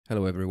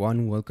Hello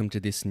everyone, welcome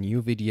to this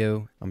new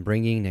video. I'm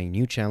bringing a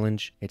new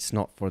challenge. It's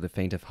not for the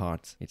faint of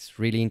heart. It's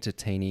really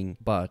entertaining,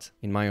 but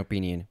in my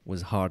opinion,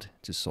 was hard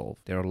to solve.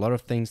 There are a lot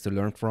of things to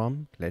learn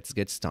from. Let's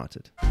get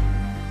started.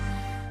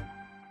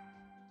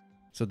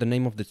 So the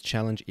name of this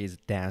challenge is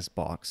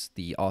Dasbox.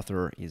 The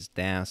author is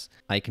Das.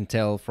 I can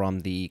tell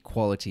from the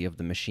quality of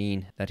the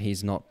machine that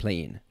he's not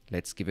playing.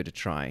 Let's give it a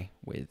try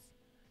with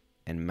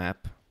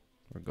nmap.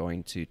 We're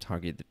going to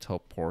target the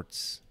top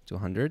ports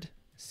 200.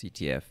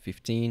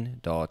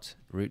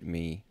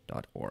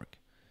 CTF15.rootme.org.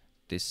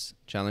 This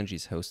challenge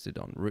is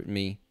hosted on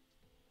RootMe.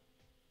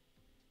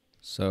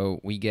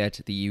 So we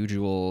get the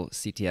usual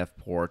CTF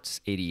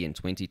ports 80 and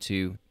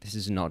 22. This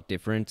is not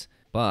different,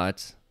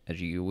 but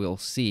as you will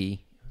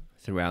see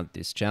throughout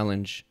this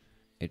challenge,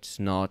 it's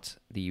not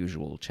the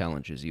usual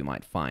challenges you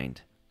might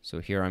find. So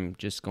here I'm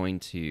just going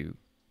to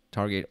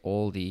target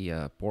all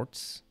the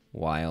ports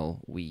while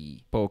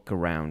we poke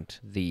around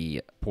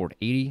the port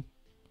 80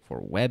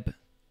 for web.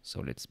 So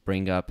let's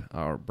bring up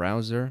our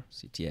browser,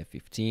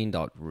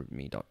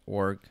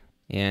 ctf15.rootme.org,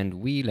 and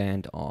we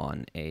land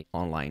on a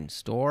online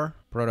store.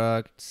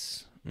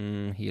 Products,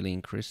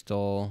 healing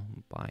crystal,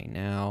 buy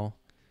now.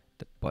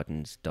 The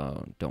buttons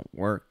don't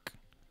work.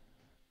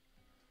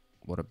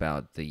 What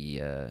about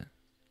the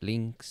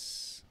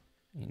links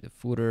in the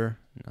footer?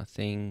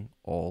 Nothing.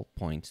 All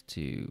point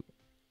to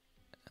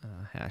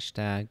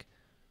hashtag.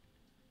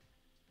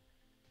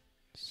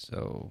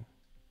 So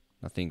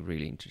nothing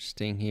really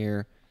interesting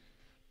here.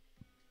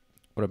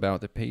 What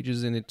about the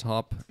pages in the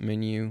top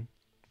menu?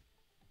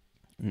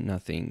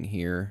 Nothing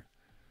here.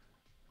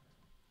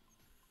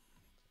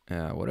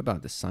 What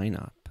about the sign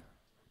up?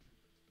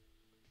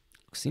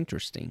 Looks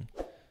interesting.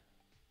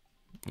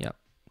 Yep,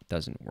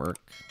 doesn't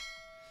work.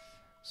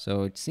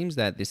 So it seems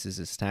that this is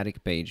a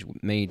static page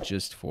made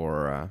just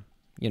for,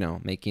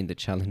 making the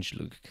challenge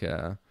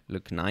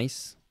look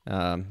nice.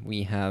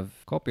 We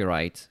have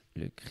copyright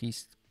Le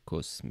Christ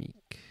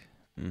Cosmique.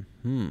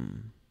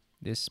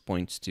 This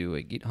points to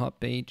a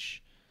GitHub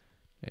page.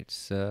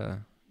 Let's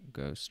go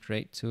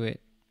straight to it.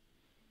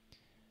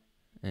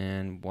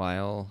 And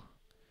while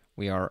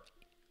we are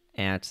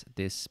at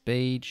this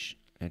page,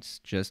 let's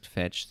just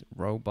fetch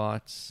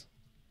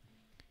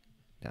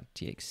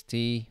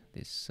robots.txt.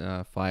 This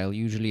file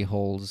usually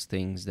holds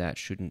things that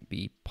shouldn't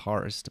be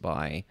parsed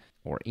by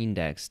or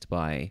indexed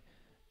by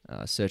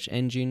search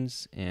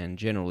engines, and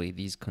generally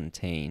these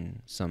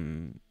contain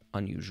some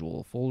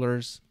unusual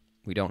folders.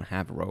 We don't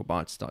have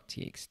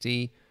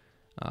robots.txt.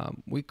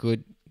 We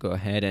could go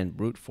ahead and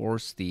brute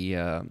force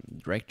the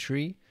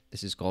directory.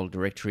 This is called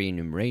directory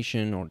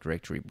enumeration or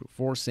directory brute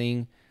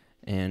forcing.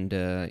 And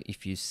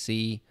if you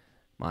see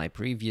my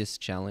previous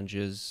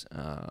challenges,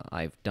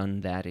 I've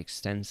done that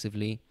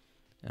extensively.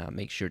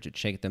 Make sure to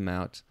check them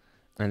out.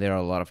 And there are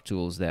a lot of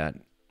tools that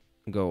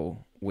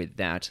go with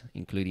that,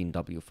 including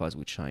wfuzz,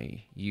 which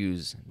I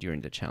use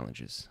during the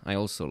challenges. I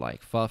also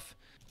like fuff,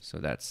 so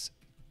that's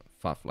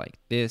fuff like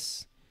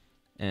this.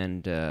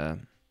 And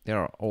there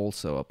are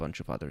also a bunch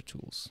of other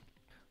tools.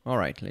 All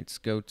right, let's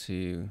go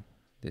to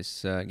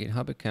this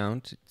GitHub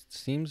account. It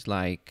seems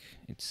like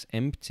it's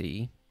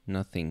empty,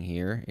 nothing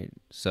here.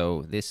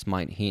 So this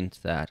might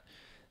hint that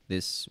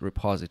this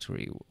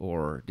repository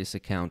or this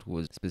account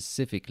was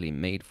specifically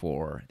made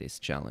for this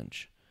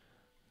challenge.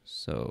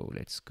 So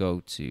let's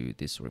go to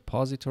this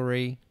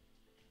repository,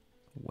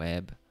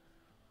 web,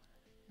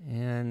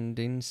 and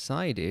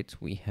inside it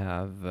we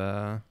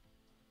have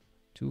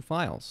two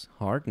files,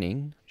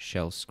 hardening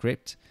shell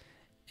script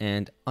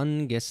and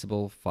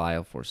unguessable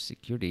file for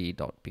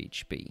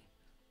security.php.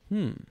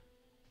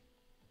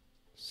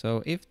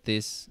 So if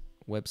this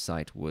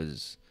website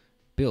was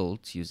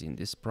built using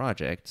this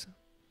project,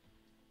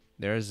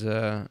 there's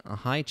a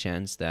high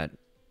chance that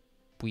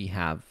we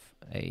have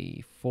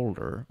a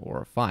folder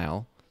or a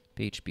file,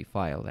 PHP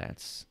file,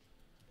 that's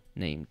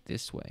named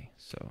this way.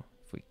 So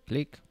if we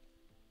click,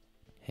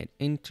 hit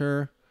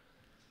enter,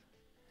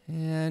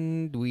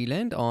 and we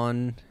land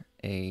on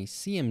a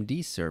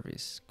CMD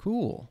service.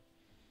 Cool.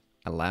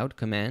 Allowed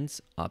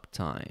commands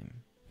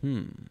uptime.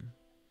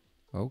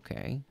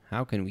 Okay,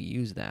 how can we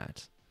use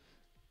that?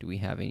 Do we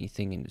have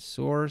anything in the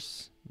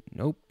source?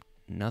 Nope,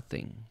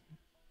 nothing.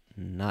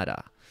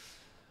 Nada.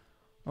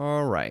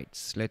 All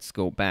right, let's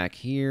go back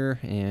here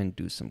and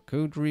do some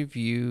code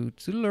review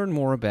to learn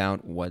more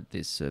about what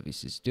this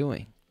service is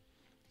doing.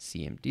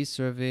 CMD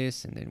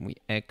service, and then we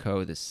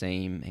echo the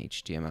same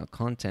HTML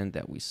content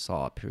that we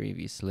saw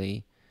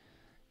previously.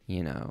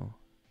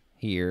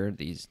 Here,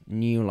 these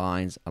new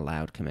lines,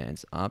 allowed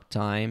commands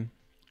uptime,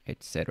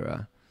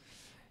 etc.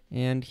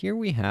 And here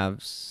we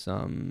have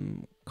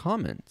some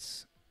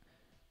comments.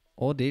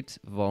 Audit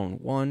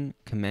Vol1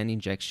 command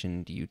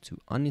injection due to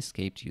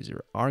unescaped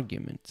user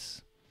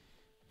arguments.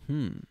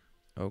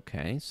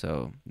 Okay,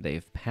 so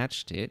they've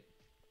patched it.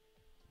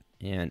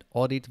 And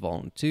audit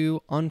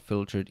Vol2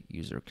 unfiltered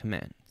user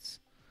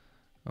commands.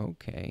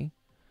 Okay,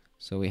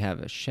 so we have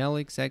a shell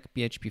exec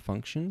PHP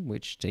function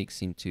which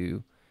takes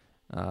into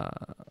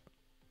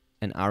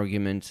an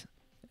argument,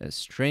 a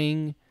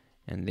string,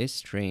 and this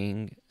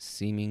string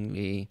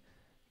seemingly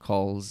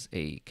calls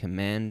a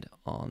command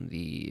on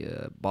the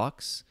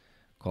box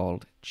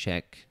called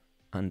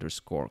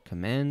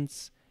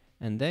check_commands,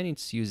 and then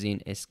it's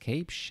using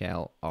escape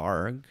shell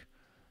arg.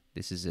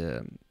 This is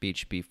a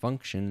PHP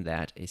function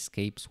that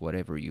escapes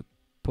whatever you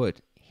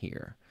put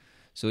here.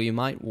 So you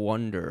might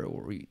wonder,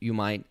 or you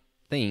might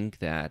think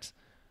that,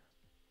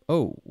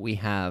 oh, we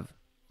have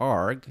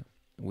arg,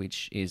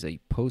 which is a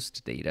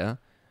post data.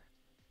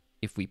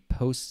 If we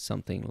post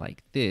something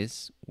like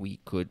this, we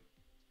could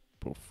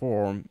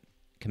perform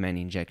command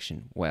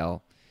injection.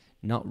 Well,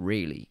 not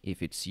really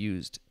if it's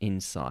used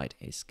inside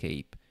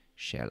escape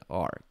shell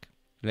arg.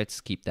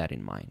 Let's keep that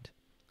in mind.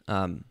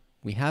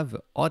 We have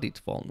audit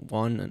vuln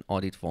 1 and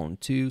audit vuln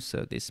 2,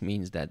 so this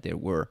means that there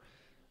were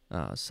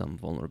some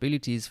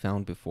vulnerabilities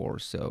found before,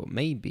 so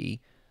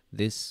maybe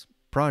this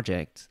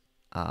project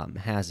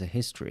has a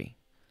history.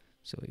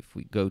 So if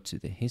we go to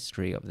the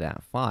history of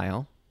that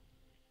file,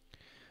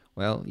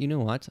 well, you know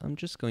what? I'm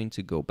just going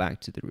to go back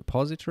to the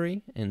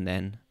repository and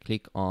then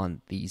click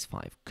on these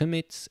 5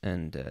 commits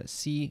and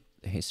see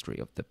the history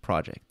of the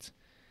project.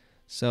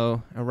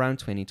 So around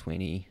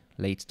 2020,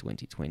 late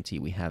 2020,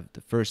 we have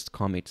the first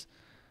commit.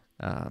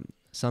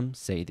 Some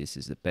say this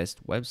is the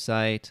best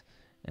website.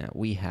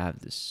 We have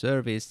the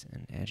service,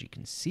 and as you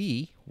can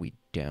see, we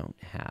don't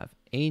have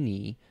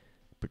any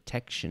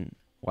protection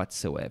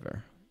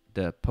whatsoever.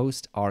 The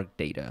post arg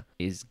data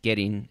is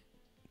getting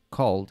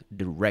called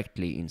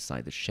directly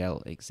inside the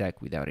shell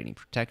exec without any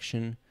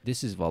protection.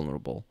 This is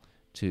vulnerable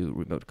to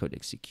remote code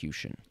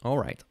execution. All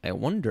right, I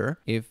wonder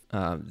if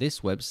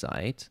this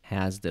website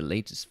has the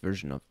latest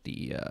version of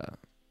the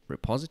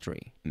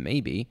repository.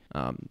 Maybe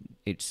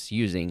it's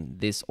using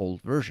this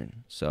old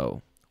version,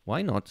 so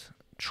why not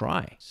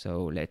try?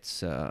 So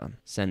let's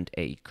send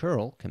a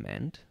curl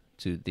command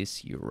to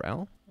this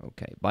URL.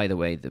 Okay, by the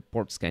way, the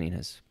port scanning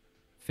has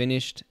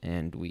finished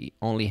and we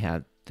only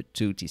have the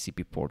 2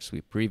 TCP ports we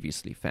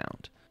previously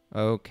found.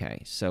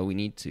 Okay, so we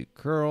need to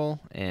curl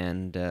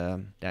and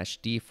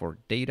 -d for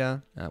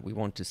data. We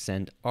want to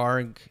send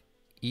arg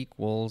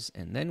equals,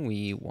 and then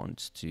we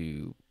want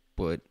to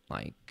put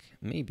like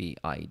maybe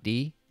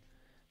ID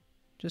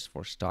just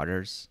for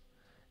starters,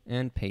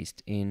 and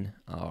paste in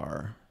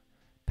our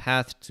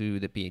path to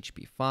the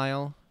PHP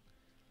file,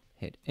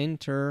 hit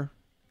enter,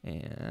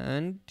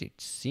 and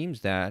it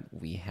seems that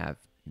we have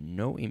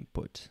no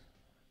input.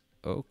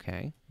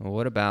 Okay, well,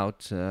 what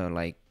about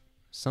like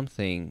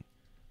something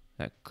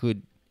that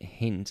could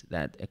hint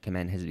that a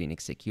command has been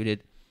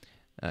executed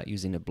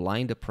using a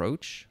blind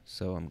approach?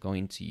 So I'm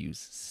going to use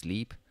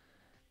sleep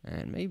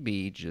and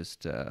maybe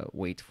just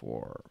wait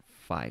for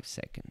 5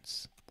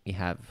 seconds. We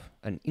have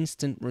an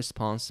instant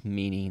response,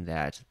 meaning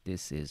that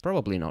this is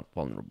probably not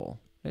vulnerable.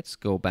 Let's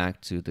go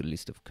back to the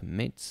list of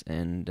commits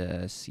and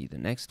see the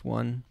next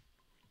one.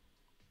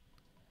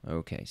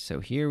 Okay,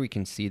 so here we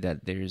can see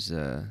that there's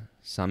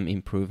some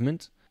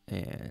improvement.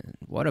 And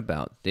what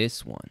about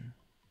this one?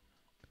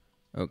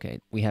 Okay,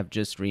 we have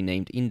just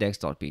renamed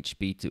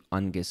index.php to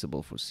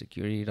unguessable for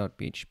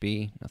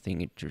security.php.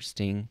 Nothing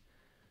interesting.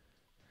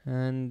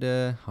 And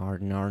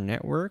harden our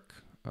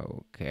network.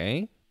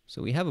 Okay,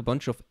 so we have a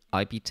bunch of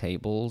IP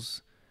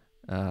tables.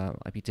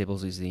 IP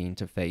tables is the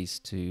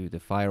interface to the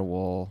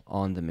firewall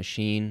on the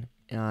machine.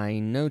 I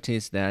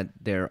noticed that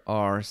there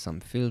are some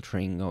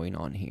filtering going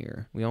on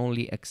here. We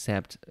only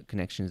accept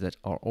connections that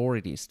are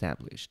already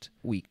established.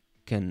 We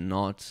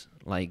cannot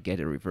like get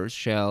a reverse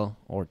shell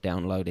or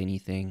download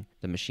anything.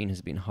 The machine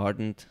has been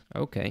hardened.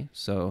 Okay,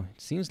 so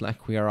it seems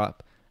like we are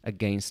up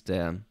against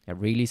a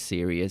really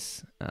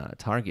serious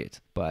target,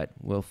 but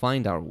we'll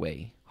find our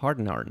way.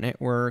 Harden our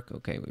network.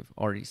 Okay, we've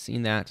already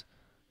seen that.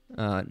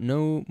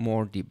 No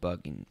more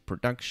debugging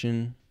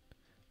production.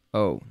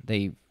 Oh,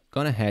 they've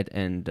gone ahead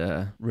and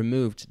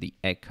removed the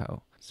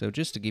echo. So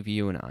just to give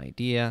you an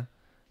idea,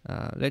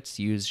 let's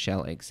use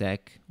shell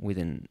exec with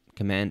a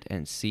command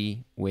and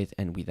C with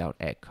and without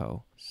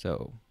echo.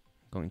 So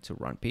I'm going to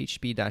run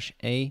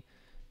php-a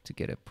to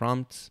get a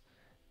prompt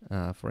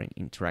for an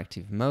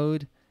interactive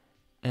mode.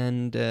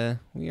 And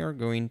we are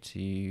going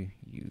to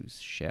use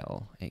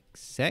shell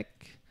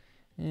exec.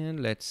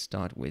 And let's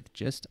start with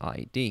just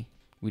ID.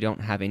 We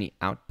don't have any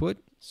output.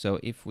 So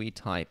if we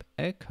type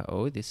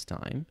echo this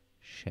time,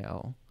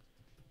 shell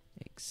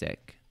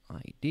exec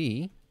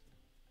ID,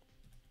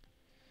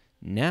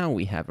 now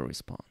we have a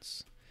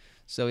response.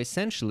 So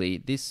essentially,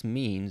 this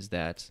means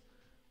that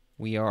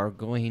we are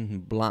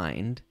going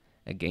blind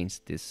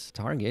against this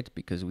target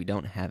because we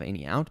don't have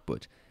any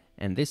output.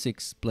 And this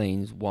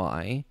explains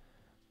why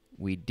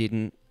we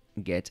didn't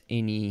get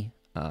any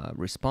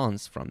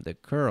response from the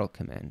curl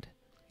command.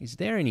 Is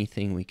there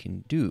anything we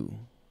can do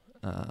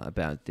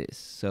about this?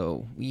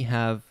 So we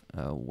have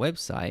a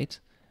website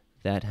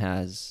that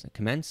has a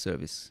command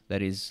service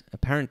that is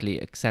apparently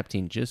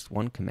accepting just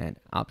one command,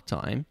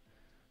 uptime.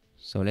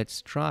 So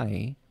let's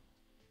try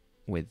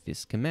with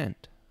this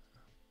command.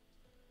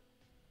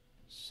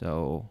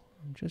 So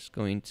I'm just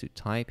going to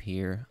type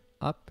here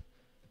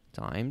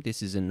uptime.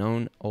 This is a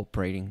known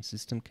operating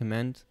system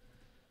command.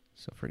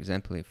 So for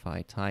example, if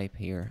I type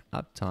here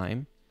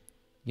uptime,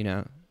 you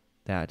know,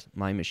 that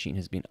my machine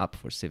has been up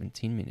for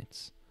 17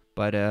 minutes.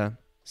 But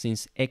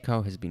since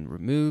echo has been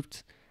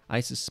removed, I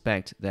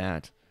suspect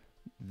that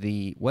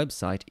the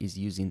website is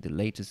using the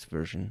latest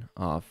version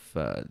of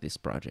this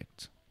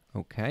project.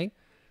 Okay,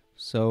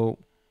 so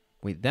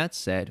with that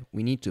said,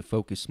 we need to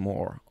focus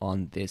more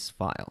on this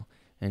file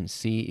and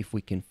see if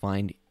we can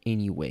find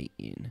any way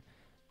in.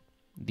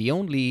 The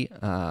only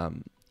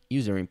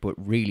user input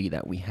really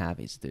that we have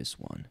is this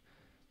one.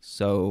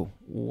 So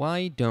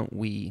why don't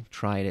we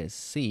try to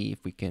see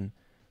if we can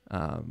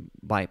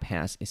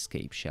bypass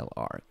escape shell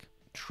arg?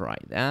 Try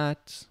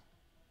that.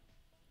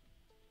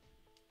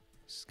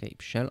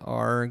 Escape shell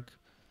arg.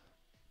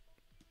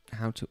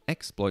 How to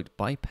exploit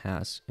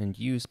bypass and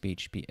use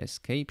PHP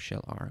escape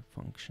shell arg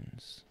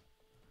functions.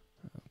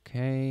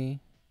 Okay.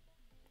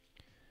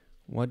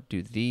 What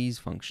do these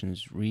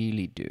functions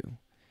really do?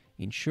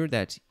 Ensure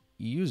that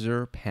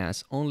user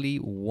pass only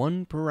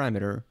one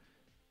parameter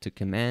to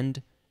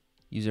command.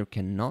 User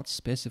cannot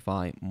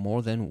specify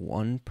more than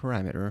one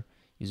parameter.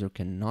 User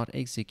cannot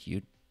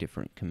execute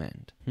different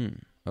command.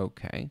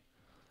 Okay.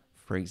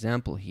 For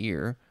example,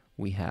 here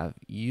we have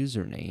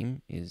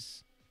username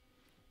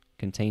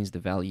contains the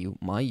value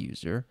my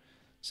user.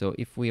 So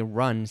if we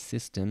run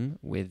system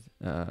with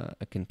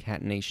a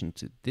concatenation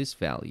to this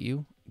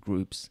value,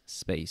 groups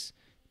space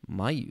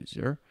my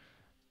user,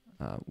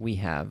 we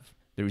have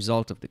the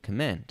result of the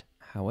command.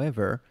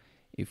 However,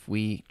 if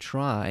we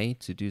try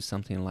to do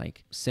something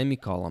like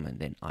semicolon and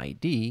then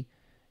ID,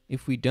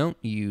 if we don't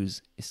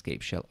use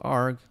escape shell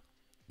arg,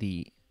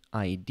 the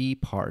ID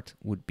part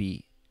would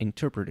be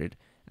interpreted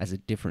as a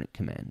different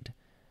command.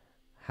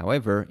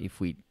 However, if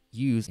we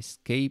use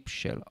escape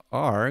shell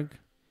arg,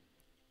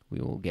 we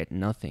will get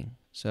nothing.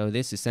 So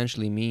this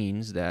essentially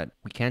means that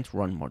we can't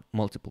run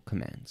multiple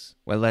commands.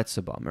 Well, that's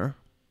a bummer.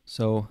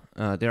 So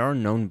there are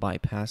known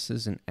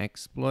bypasses and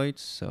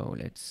exploits. So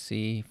let's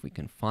see if we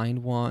can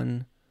find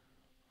one.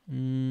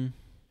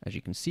 As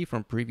you can see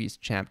from previous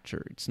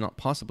chapter, it's not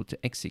possible to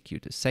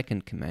execute a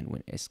second command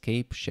when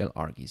escape shell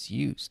arg is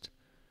used.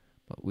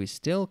 But we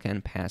still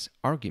can pass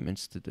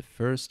arguments to the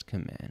first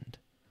command.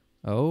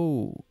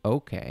 Oh,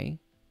 okay.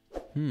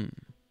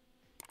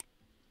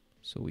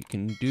 So we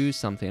can do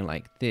something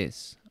like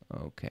this.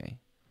 Okay.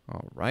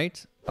 All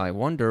right. I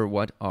wonder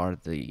what are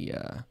the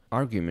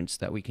arguments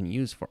that we can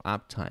use for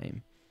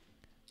uptime.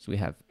 So we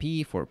have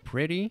P for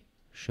pretty,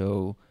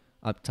 show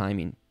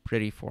uptime in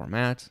pretty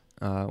format.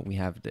 We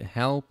have the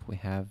help, we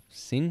have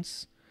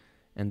since,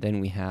 and then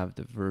we have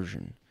the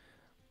version.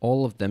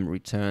 All of them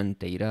return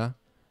data,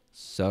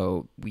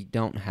 so we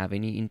don't have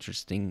any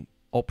interesting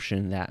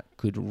option that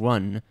could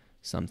run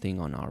something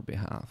on our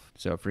behalf.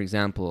 So for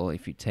example,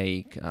 if you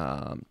take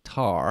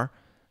tar,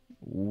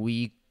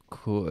 we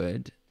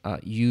could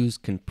use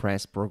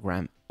compress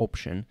program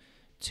option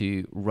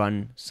to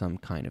run some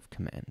kind of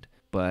command.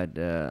 But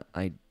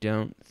I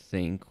don't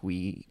think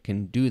we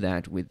can do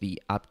that with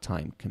the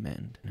uptime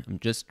command. I'm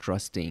just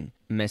trusting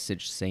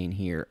message saying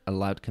here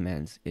allowed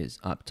commands is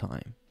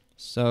uptime.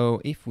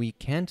 So if we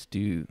can't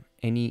do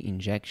any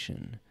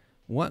injection,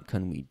 what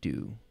can we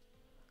do?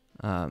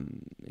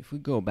 If we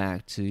go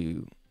back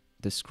to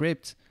the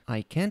script,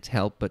 I can't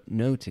help but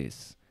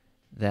notice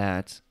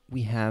that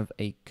we have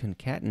a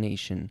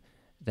concatenation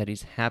that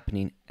is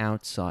happening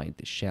outside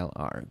the shell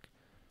arg.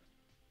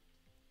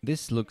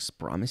 This looks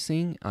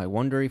promising. I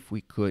wonder if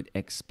we could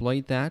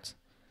exploit that,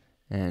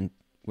 and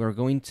we're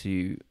going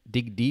to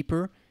dig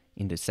deeper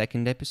in the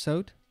second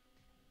episode.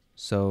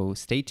 So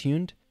stay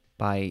tuned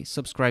by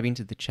subscribing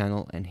to the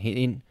channel and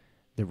hitting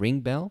the ring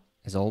bell.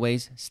 As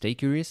always, stay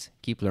curious,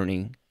 keep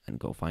learning, and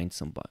go find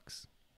some bugs.